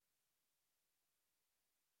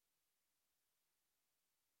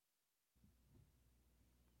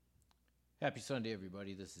Happy Sunday,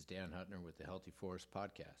 everybody. This is Dan Hutner with the Healthy Forest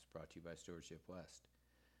Podcast, brought to you by Stewardship West.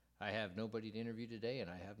 I have nobody to interview today, and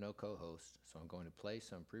I have no co-host, so I'm going to play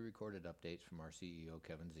some pre-recorded updates from our CEO,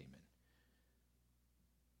 Kevin Zeman.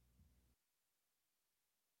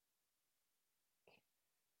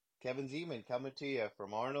 Kevin Zeman coming to you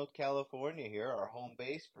from Arnold, California here, our home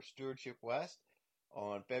base for Stewardship West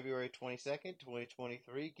on February 22nd,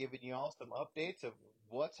 2023, giving you all some updates of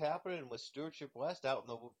what's happening with Stewardship West out in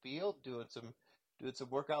the field, doing some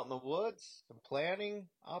work out in the woods, some planning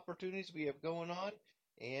opportunities we have going on,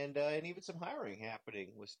 and even some hiring happening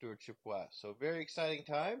with Stewardship West. So very exciting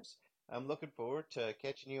times. I'm looking forward to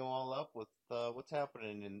catching you all up with what's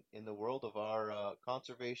happening in the world of our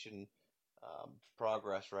conservation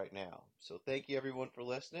progress right now. So thank you everyone for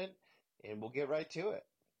listening, and we'll get right to it.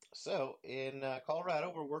 So in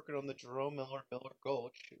Colorado, we're working on the Jerome Miller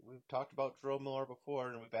Gulch. We've talked about Jerome Miller before,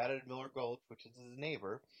 and we've added Miller Gulch, which is his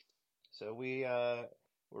neighbor. So we're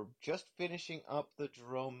just finishing up the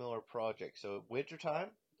Jerome Miller project. So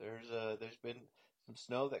wintertime, there's been some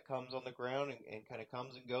snow that comes on the ground and kind of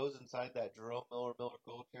comes and goes inside that Jerome Miller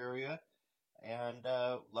Gulch area. And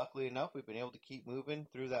luckily enough, we've been able to keep moving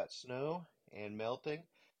through that snow and melting.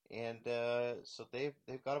 And so they've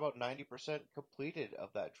got about 90% completed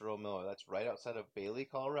of that drill miller. That's right outside of Bailey,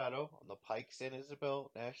 Colorado, on the Pike San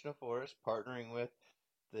Isabel National Forest, partnering with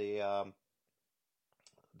the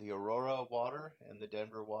the Aurora Water and the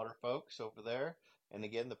Denver Water folks over there. And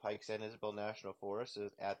again, the Pike San Isabel National Forest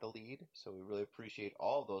is at the lead, so we really appreciate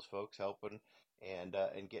all of those folks helping and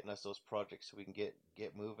getting us those projects so we can get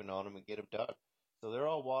moving on them and get them done. So they're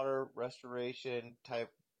all water restoration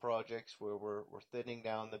type projects where we're thinning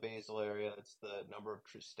down the basal area. It's the number of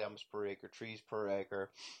stems per acre, trees per acre.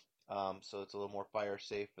 So it's a little more fire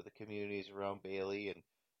safe for the communities around Bailey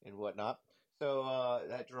and whatnot. So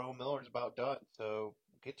that Jerome Miller is about done. So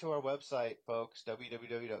get to our website, folks,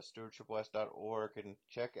 www.stewardshipwest.org, and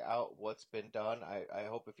check out what's been done. I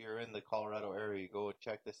hope if you're in the Colorado area, you go and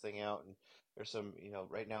check this thing out. And there's some,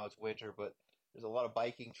 right now it's winter, but there's a lot of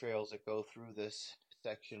biking trails that go through this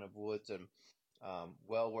section of woods and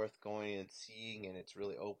well worth going and seeing. And it's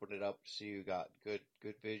really opened it up so you got good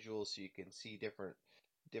visuals so you can see different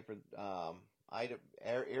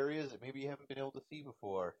areas that maybe you haven't been able to see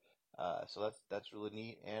before. So that's really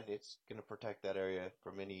neat, and it's going to protect that area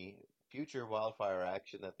from any future wildfire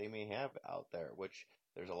action that they may have out there. Which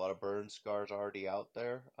there's a lot of burn scars already out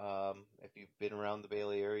there. If you've been around the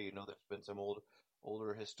Bailey area, you know there's been some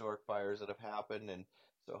older historic fires that have happened, and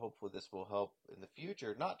so hopefully this will help in the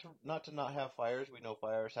future. Not have fires. We know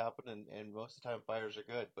fires happen, and most of the time fires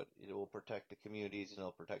are good, but it will protect the communities and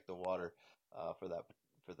it'll protect the water for that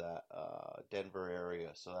Denver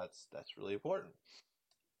area. So that's really important.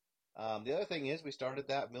 The other thing is we started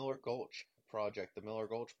that Miller Gulch project. The Miller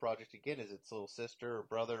Gulch project again is its little sister or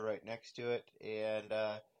brother right next to it, and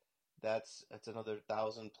that's another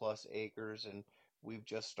 1,000 plus acres, and we've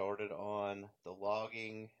just started on the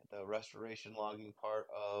restoration logging part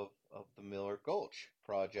of the Miller Gulch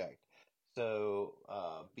project. So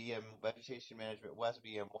BM Vegetation Management West,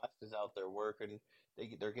 BM West is out there working.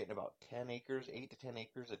 They're getting about 10 acres, 8 to 10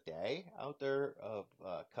 acres a day out there of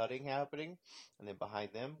cutting happening, and then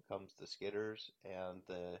behind them comes the skidders and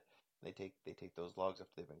they take those logs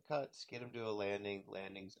after they've been cut, skid them to a landing.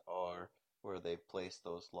 Landings are where they place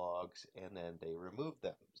those logs and then they remove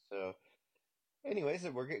them. So, anyways,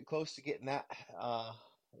 we're getting close to getting that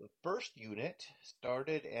first unit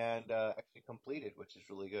started and actually completed, which is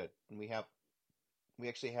really good. And we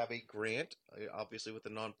actually have a grant, obviously with a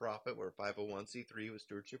nonprofit. We're a 501(c)(3) with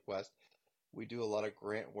Stewardship West. We do a lot of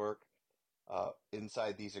grant work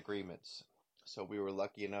inside these agreements. So we were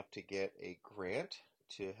lucky enough to get a grant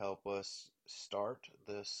to help us start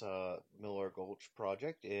this Miller Gulch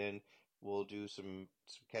project, and we'll do some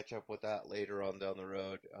catch up with that later on down the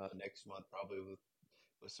road next month, probably with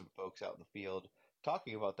some folks out in the field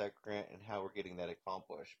talking about that grant and how we're getting that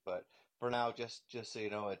accomplished. But for now, just so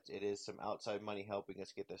you know, it is some outside money helping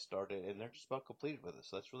us get this started, and they're just about completed with it.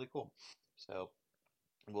 So that's really cool. So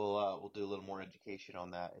we'll do a little more education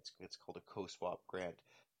on that. It's called a co-swap grant.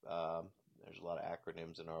 There's a lot of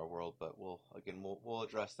acronyms in our world, but we'll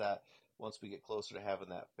address that once we get closer to having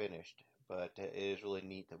that finished. But it is really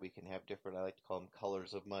neat that we can have different, I like to call them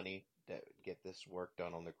colors of money that get this work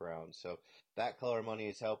done on the ground. So that color money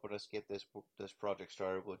is helping us get this project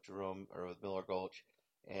started with Jerome or with Miller Gulch,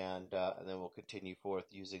 and then we'll continue forth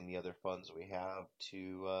using the other funds we have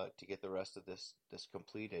to get the rest of this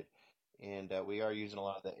completed. And we are using a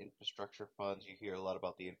lot of the infrastructure funds. You hear a lot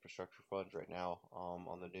about the infrastructure funds right now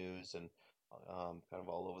on the news and kind of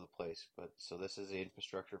all over the place. But so this is the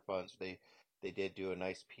infrastructure funds. they did do a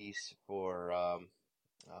nice piece for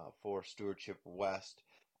Stewardship West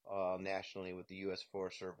nationally with the U.S.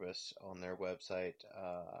 Forest Service on their website.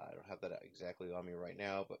 I don't have that exactly on me right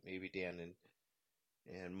now, but maybe Dan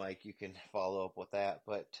and Mike, you can follow up with that.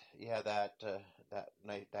 But yeah,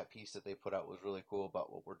 that piece that they put out was really cool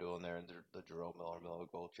about what we're doing there in the Jerome Miller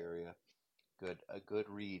Gulch area. A good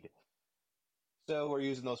read. So we're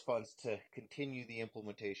using those funds to continue the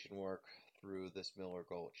implementation work through this Miller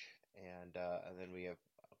Gulch, and then we have,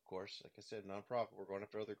 of course, like I said, nonprofit. We're going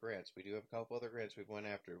after other grants. We do have a couple other grants we've went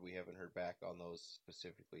after. We haven't heard back on those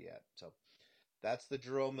specifically yet. So that's the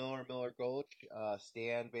Jerome Miller Gulch.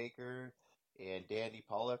 Stan Baker and Dandy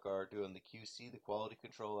Pollock are doing the QC, the quality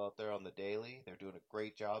control out there on the daily. They're doing a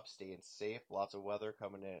great job staying safe. Lots of weather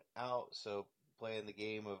coming in and out, so playing the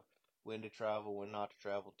game of when to travel, when not to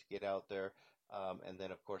travel to get out there. And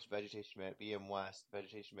then, of course, Vegetation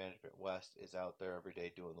Management West is out there every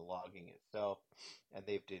day doing the logging itself, and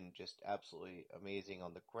they've been just absolutely amazing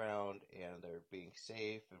on the ground, and they're being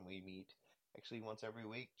safe. And we meet actually once every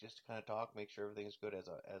week just to kind of talk, make sure everything's good as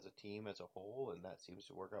a team as a whole, and that seems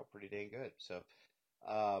to work out pretty dang good. So,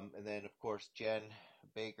 and then of course Jen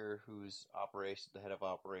Baker, who's the head of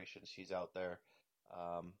operations, she's out there,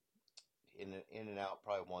 um, in and out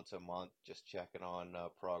probably once a month, just checking on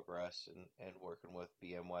progress and working with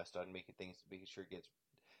BM West on making sure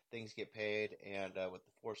things get paid, and with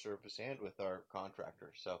the Forest Service and with our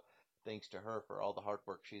contractors. So thanks to her for all the hard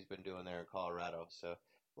work she's been doing there in Colorado. So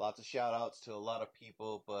lots of shout outs to a lot of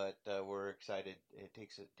people, but we're excited. It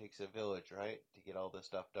takes a village, right, to get all this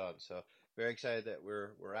stuff done. So very excited that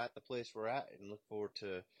we're at the place we're at, and look forward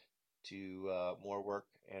to more work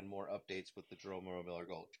and more updates with the Jerome Miller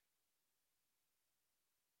Gulch.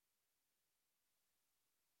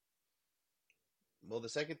 Well, the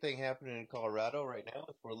second thing happening in Colorado right now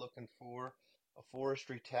is we're looking for a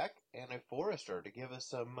forestry tech and a forester to give us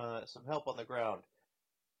some help on the ground.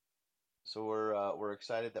 So we're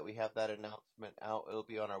excited that we have that announcement out. It'll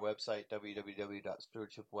be on our website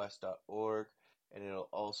www.stewardshipwest.org, and it'll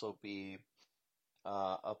also be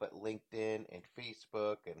up at LinkedIn and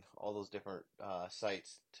Facebook and all those different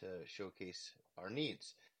sites to showcase our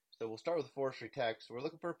needs. So we'll start with the forestry tech. So we're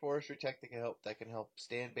looking for a forestry tech that can help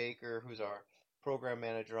Stan Baker, who's our program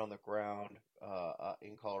manager on the ground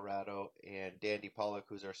in Colorado, and Dandy Pollock,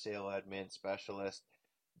 who's our sale admin specialist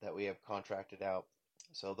that we have contracted out.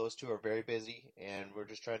 So those two are very busy, and we're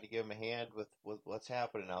just trying to give them a hand with what's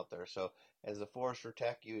happening out there. So as a forester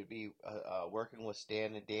tech, you would be working with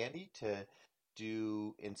Stan and Dandy to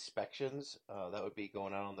do inspections. That would be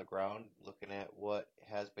going out on the ground, looking at what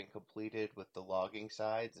has been completed with the logging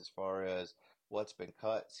sides, as far as what's been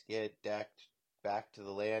cut, skid, decked, back to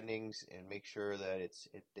the landings, and make sure that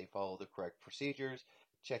they follow the correct procedures.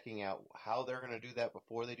 Checking out how they're going to do that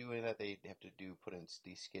before they do any of that. They have to put in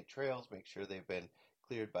these skid trails, make sure they've been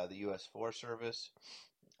cleared by the U.S. Forest Service,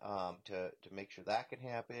 to make sure that can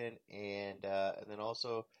happen, and then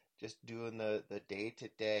also just doing the day to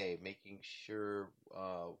day, making sure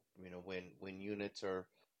when units are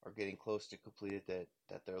getting close to completed,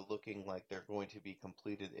 that they're looking like they're going to be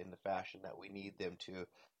completed in the fashion that we need them to.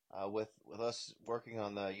 With us working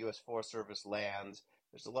on the U.S. Forest Service lands,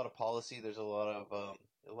 there's a lot of policy, there's a lot of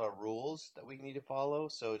rules that we need to follow.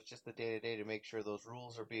 So it's just the day to day to make sure those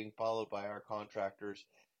rules are being followed by our contractors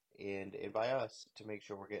and by us to make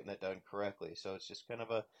sure we're getting that done correctly. So it's just kind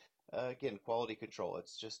of again, quality control.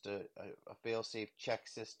 It's just a fail-safe check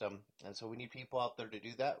system, and so we need people out there to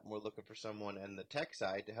do that. And we're looking for someone on the tech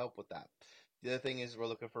side to help with that. The other thing is we're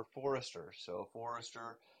looking for foresters. So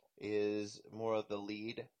forester is more of the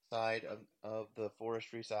lead side of the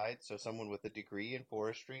forestry side. So someone with a degree in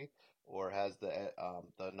forestry or has the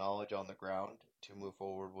knowledge on the ground to move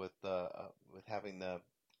forward with having the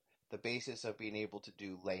basis of being able to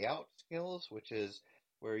do layout skills, which is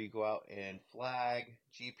where you go out and flag,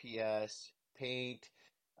 GPS, paint,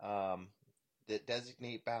 um, that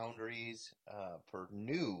designate boundaries for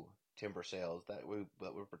new timber sales that we're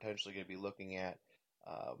potentially going to be looking at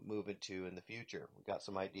moving to in the future. We've got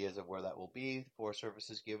some ideas of where that will be. The Forest Service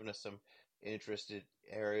has given us some interested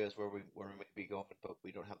areas where we may be going, but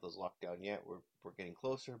we don't have those locked down yet. We're getting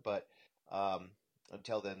closer, but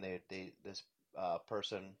until then, this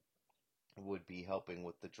person would be helping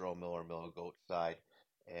with the Miller Goat side,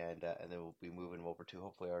 and then we'll be moving over to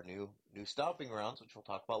hopefully our new stomping grounds, which we'll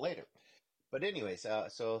talk about later. But anyways,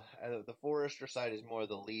 the forester side is more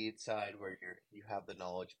the lead side where you have the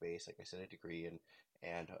knowledge base, like I said, a degree, and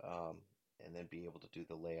and then be able to do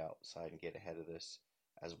the layout side and get ahead of this,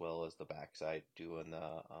 as well as the backside doing the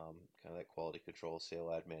kind of that quality control, sale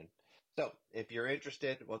admin. So if you're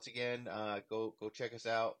interested, once again, go check us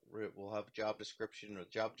out. We'll have a job description. The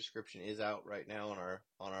job description is out right now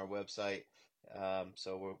on our website.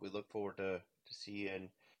 So we look forward to seeing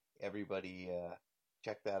everybody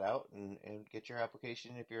check that out and get your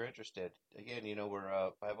application if you're interested. Again, we're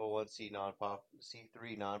a 501c nonprofit,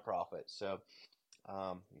 C3 nonprofit. So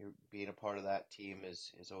you being a part of that team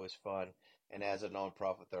is always fun. And as a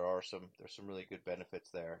nonprofit, there's some really good benefits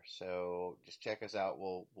there. So just check us out.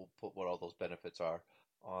 We'll put what all those benefits are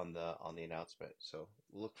on the announcement. So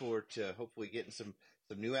look forward to hopefully getting some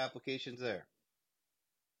new applications there.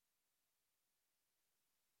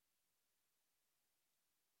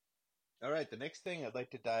 All right, the next thing I'd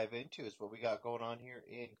like to dive into is what we got going on here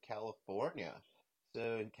in California.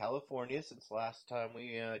 So in California, since last time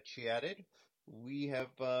we chatted, we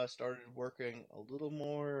have started working a little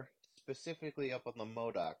more specifically up on the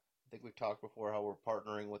MODOC. I think we've talked before how we're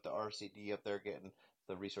partnering with the RCD up there, getting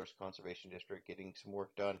the Resource Conservation District, getting some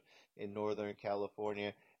work done in Northern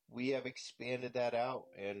California. We have expanded that out,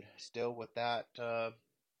 and still with that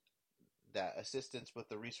assistance with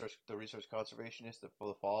the resource conservationist for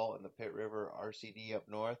the fall and the Pitt River RCD up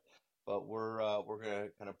north. But we're gonna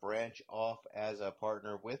kind of branch off as a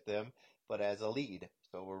partner with them, but as a lead.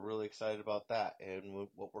 So we're really excited about that. And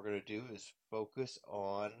what we're gonna do is focus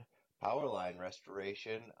on power line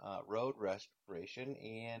restoration, road restoration,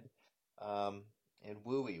 um, and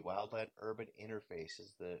WUI, Wildland Urban Interface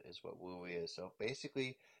is what WUI is. So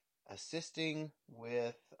basically, assisting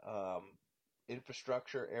with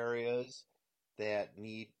infrastructure areas that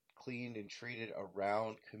need cleaned and treated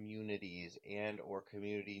around communities and or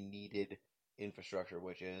community needed infrastructure,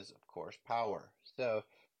 which is of course power. So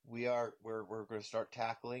we're going to start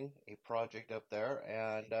tackling a project up there,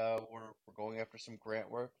 and we're going after some grant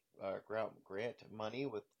money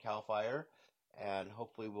with Cal Fire, and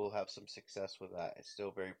hopefully we'll have some success with that. It's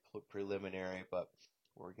still very preliminary, but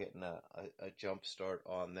we're getting a jump start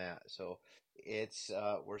on that. So it's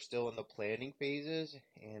we're still in the planning phases,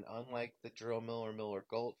 and unlike the drill mill or Miller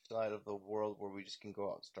Gulch side of the world where we just can go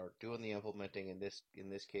out and start doing the implementing, in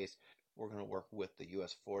this case, we're going to work with the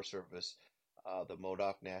U.S. Forest Service, the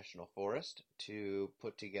Modoc National Forest, to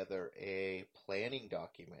put together a planning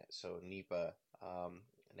document. So NEPA,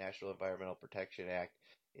 National Environmental Protection Act,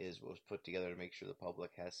 was put together to make sure the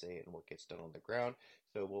public has say in what gets done on the ground.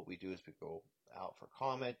 So what we do is we go out for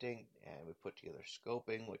commenting, and we put together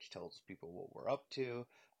scoping, which tells people what we're up to.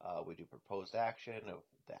 We do proposed action of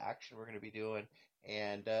the action we're going to be doing,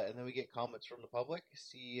 and then we get comments from the public,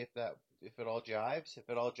 see if it all jives. If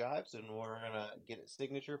it all jives, then we're gonna get a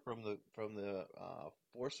signature from the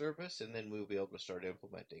Forest Service, and then we'll be able to start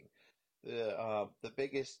implementing. The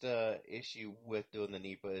biggest issue with doing the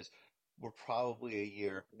NEPA is we're probably a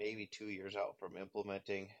year, maybe 2 years out from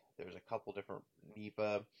implementing. There's a couple different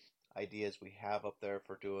NEPA ideas we have up there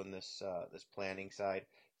for doing this planning side.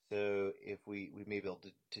 So if we may be able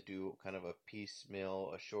to do kind of a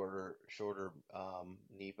piecemeal, a shorter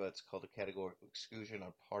NEPA. It's called a categorical exclusion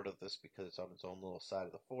on part of this because it's on its own little side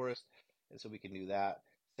of the forest, and so we can do that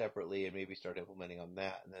separately and maybe start implementing on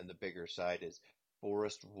that. And then the bigger side is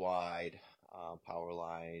forest wide power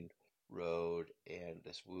line, road, and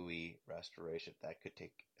this WUI restoration. That could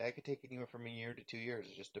take anywhere from a year to 2 years.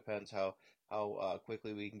 It just depends how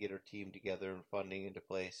quickly we can get our team together and funding into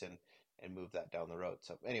place and move that down the road.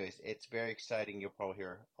 So, anyways, it's very exciting. You'll probably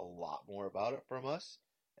hear a lot more about it from us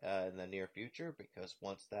in the near future, because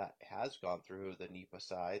once that has gone through the NEPA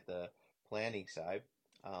side, the planning side,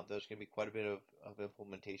 there's going to be quite a bit of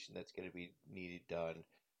implementation that's going to be needed done.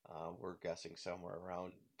 We're guessing somewhere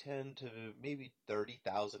around 10 to maybe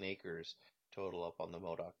 30,000 acres total up on the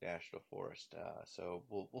Modoc National Forest. So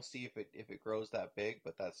we'll see if it grows that big,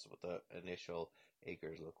 but that's what the initial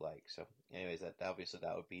acres look like. So, anyways, that obviously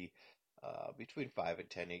that would be between 5 and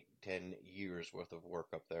 10 years worth of work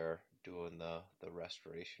up there doing the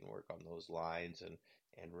restoration work on those lines and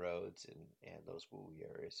roads and those WUI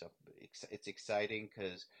areas. So it's exciting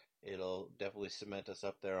because it'll definitely cement us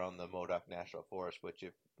up there on the Modoc National Forest, which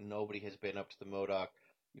if nobody has been up to the Modoc,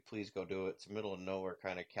 you please go do it. It's middle of nowhere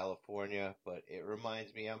kind of California, but it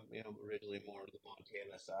reminds me, I'm originally more of the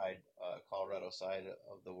Montana side, Colorado side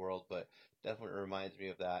of the world, but definitely reminds me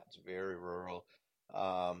of that. It's very rural,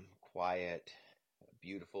 quiet,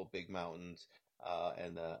 beautiful big mountains,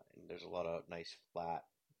 and there's a lot of nice flat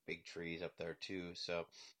big trees up there too. So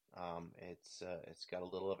it's got a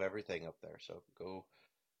little of everything up there. So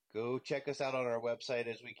go check us out on our website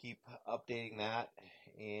as we keep updating that,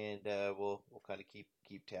 and we'll kind of keep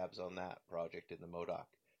tabs on that project in the Modoc.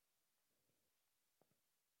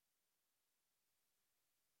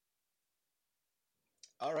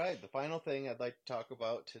 All right, the final thing I'd like to talk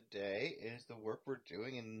about today is the work we're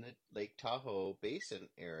doing in the Lake Tahoe Basin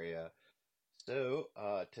area. So,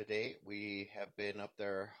 to date, we have been up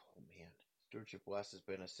there. Oh man, Stewardship West has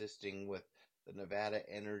been assisting with the Nevada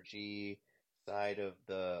Energy side of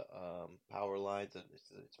the power lines. And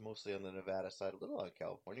it's mostly on the Nevada side, a little on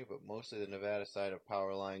California, but mostly the Nevada side of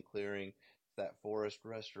power line clearing, that forest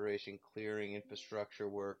restoration, clearing infrastructure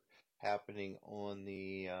work happening on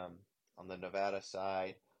the Nevada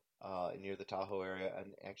side, near the Tahoe area.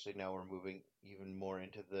 And actually, now we're moving even more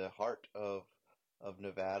into the heart of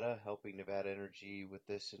Nevada, helping Nevada Energy with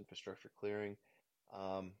this infrastructure clearing,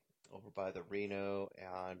 um, over by the Reno,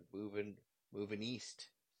 and moving east.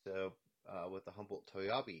 So, with the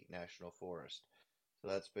Humboldt-Toyabe National Forest. So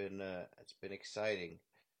it's been exciting.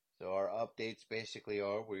 So our updates basically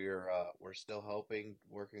are we're still helping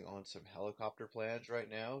working on some helicopter plans right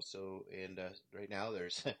now. So right now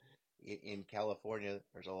there's in California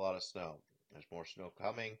there's a lot of snow. There's more snow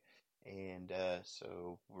coming, and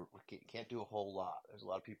so can't do a whole lot. There's a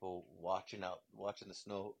lot of people watching the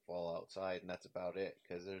snow fall outside, and that's about it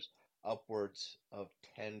because there's upwards of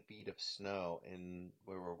 10 feet of snow in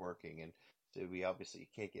where we're working, and so we obviously you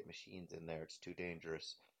can't get machines in there. It's too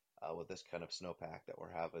dangerous with this kind of snowpack that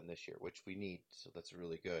we're having this year, which we need. So that's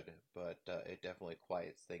really good. But it definitely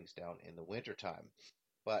quiets things down in the wintertime.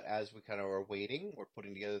 But as we kind of are waiting, we're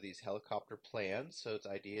putting together these helicopter plans. So it's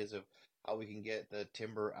ideas of how we can get the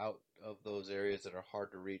timber out of those areas that are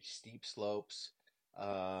hard to reach, steep slopes,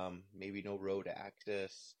 maybe no road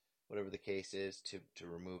access, whatever the case is, to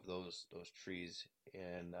remove those trees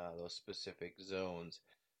in those specific zones.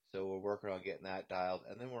 So we're working on getting that dialed,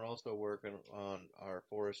 and then we're also working on our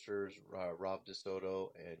foresters, Rob DeSoto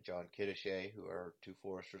and John Kiddishay, who are two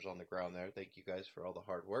foresters on the ground there. Thank you guys for all the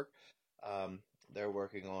hard work. Um, they're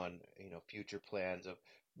working on future plans of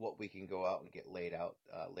what we can go out and get laid out,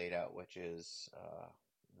 which is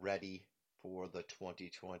ready for the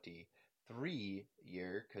 2023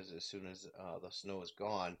 year. Because as soon as the snow is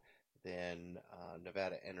gone, then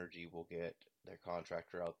Nevada Energy will get their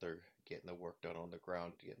contractor out there getting the work done on the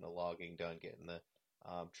ground, getting the logging done, getting the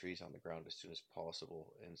trees on the ground as soon as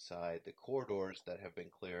possible inside the corridors that have been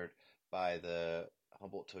cleared by the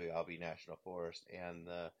Humboldt-Toyabe National Forest and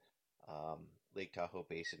the Lake Tahoe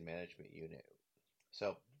Basin Management Unit.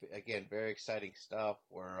 So again, very exciting stuff.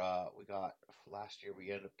 We got last year we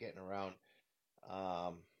ended up getting around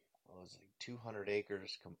it was like 200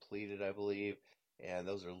 acres completed, I believe, and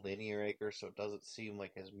those are linear acres, so it doesn't seem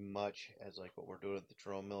like as much as like what we're doing at the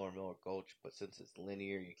Jerome Miller Miller Gulch. But since it's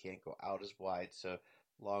linear, you can't go out as wide, so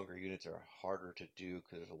longer units are harder to do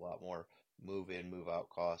because there's a lot more move in, move out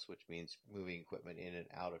costs, which means moving equipment in and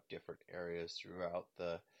out of different areas throughout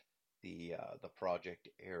the project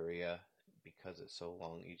area because it's so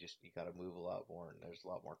long. You got to move a lot more, and there's a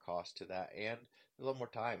lot more cost to that, and a lot more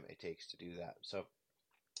time it takes to do that. So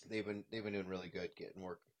they've been doing really good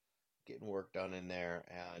getting work done in there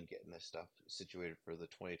and getting this stuff situated for the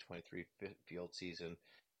 2023 field season.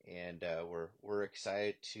 And we're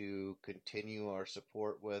excited to continue our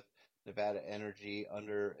support with Nevada Energy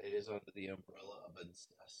under the umbrella of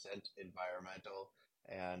Ascent Environmental,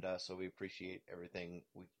 and so we appreciate everything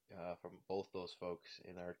we from both those folks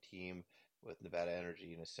in our team with Nevada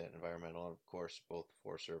Energy and Ascent Environmental, and of course both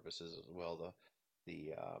Forest Services as well.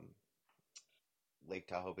 The Lake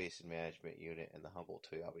Tahoe Basin Management Unit and the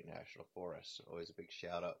Humboldt-Toyabe National Forest. So always a big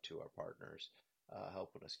shout out to our partners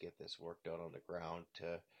helping us get this work done on the ground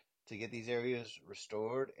to get these areas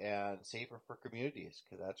restored and safer for communities,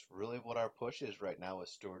 because that's really what our push is right now with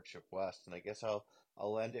Stewardship West. And I guess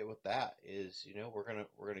I'll end it with that. Is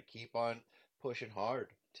we're gonna keep on pushing hard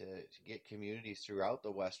to get communities throughout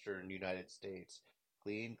the western United States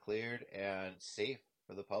clean, cleared, and safe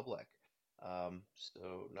for the public.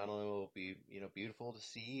 So not only will it be, beautiful to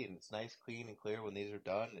see, and it's nice, clean, and clear when these are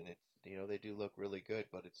done, and they do look really good,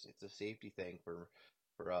 but it's a safety thing for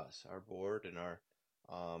us, our board,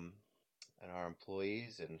 um, and our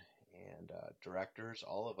employees and directors,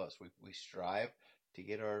 all of us. We strive to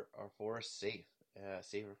get our forests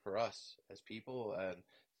safer for us as people, and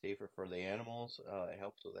safer for the animals. It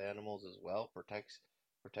helps with animals as well, protects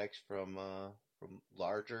from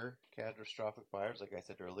larger catastrophic fires. Like I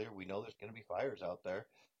said earlier, we know there's going to be fires out there,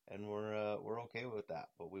 and we're okay with that.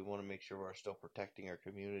 But we want to make sure we're still protecting our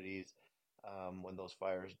communities when those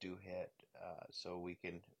fires do hit, so we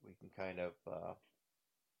can kind of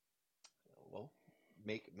well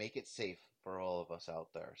make it safe for all of us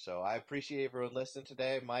out there. So I appreciate everyone listening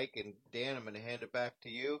today, Mike and Dan. I'm going to hand it back to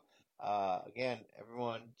you. Again,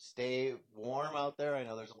 everyone, stay warm out there. I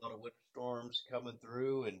know there's a lot of winter storms coming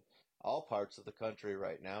through, and all parts of the country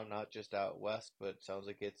right now, not just out west, but it sounds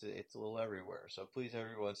like it's a little everywhere. So please,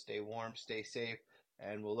 everyone, stay warm, stay safe,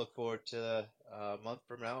 and we'll look forward to a month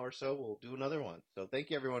from now or so. We'll do another one. So thank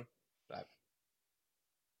you, everyone. Bye.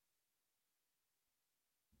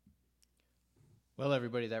 Well,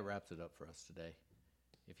 everybody, that wraps it up for us today.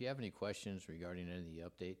 If you have any questions regarding any of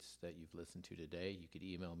the updates that you've listened to today, you could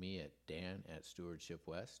email me at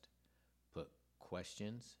dan@stewardshipwest. Put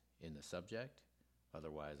questions in the subject.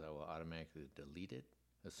 Otherwise, I will automatically delete it,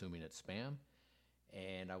 assuming it's spam,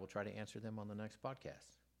 and I will try to answer them on the next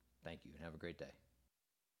podcast. Thank you, and have a great day.